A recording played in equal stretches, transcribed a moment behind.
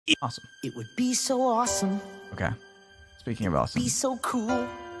Awesome. It would be so awesome. Okay. Speaking of awesome. Be so cool.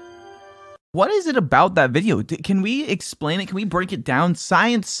 What is it about that video? Can we explain it? Can we break it down?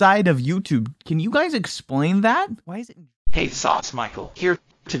 Science side of YouTube. Can you guys explain that? Why is it? Hey Sauce Michael, here.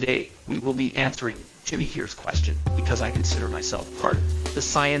 Today, we will be answering Jimmy Here's question, because I consider myself part of the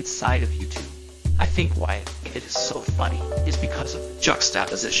science side of YouTube. I think why it is so funny is because of the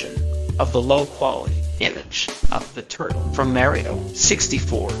juxtaposition of the low-quality image of the turtle from Mario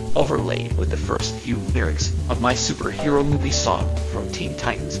 64 overlaid with the first few lyrics of my superhero movie song from Teen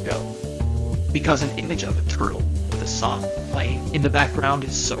Titans Go. Because an image of a turtle with a song playing in the background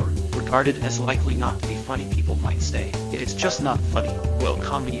is so regarded as likely not to be funny, people might say it is just not funny. Well,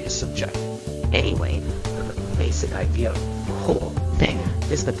 comedy is subjective. Anyway, the basic idea of the whole thing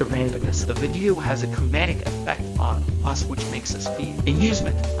is that the randomness of the video has a comedic effect on us, which makes us feel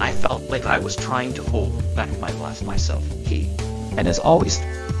amusement. I felt like I was trying to hold back my laugh myself. And as always,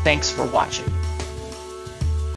 thanks for watching.